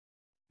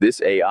This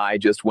AI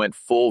just went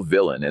full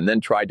villain and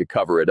then tried to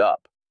cover it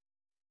up.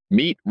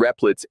 Meet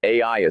Replit's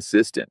AI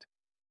assistant,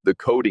 the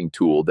coding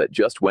tool that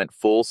just went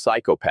full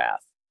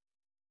psychopath.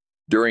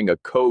 During a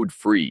code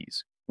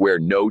freeze, where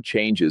no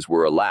changes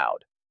were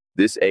allowed,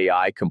 this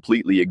AI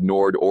completely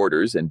ignored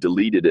orders and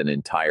deleted an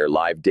entire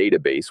live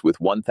database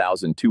with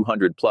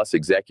 1,200 plus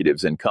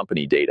executives and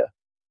company data.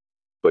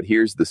 But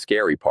here's the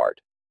scary part.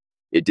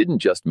 It didn't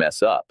just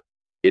mess up.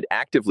 It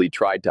actively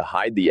tried to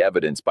hide the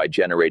evidence by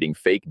generating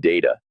fake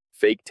data,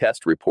 fake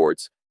test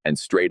reports, and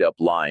straight up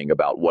lying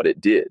about what it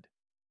did.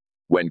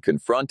 When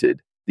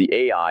confronted, the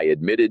AI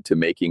admitted to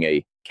making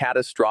a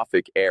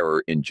catastrophic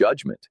error in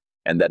judgment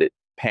and that it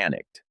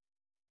panicked.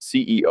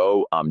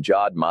 CEO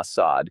Amjad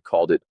Masad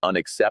called it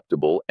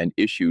unacceptable and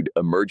issued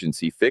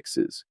emergency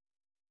fixes.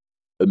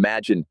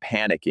 Imagine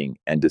panicking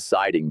and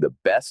deciding the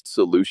best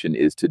solution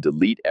is to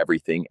delete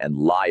everything and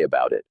lie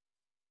about it.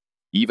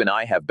 Even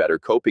I have better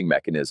coping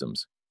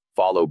mechanisms.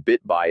 Follow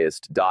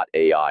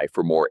bitbiased.ai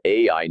for more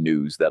AI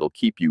news that'll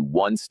keep you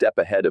one step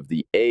ahead of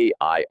the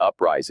AI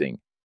uprising.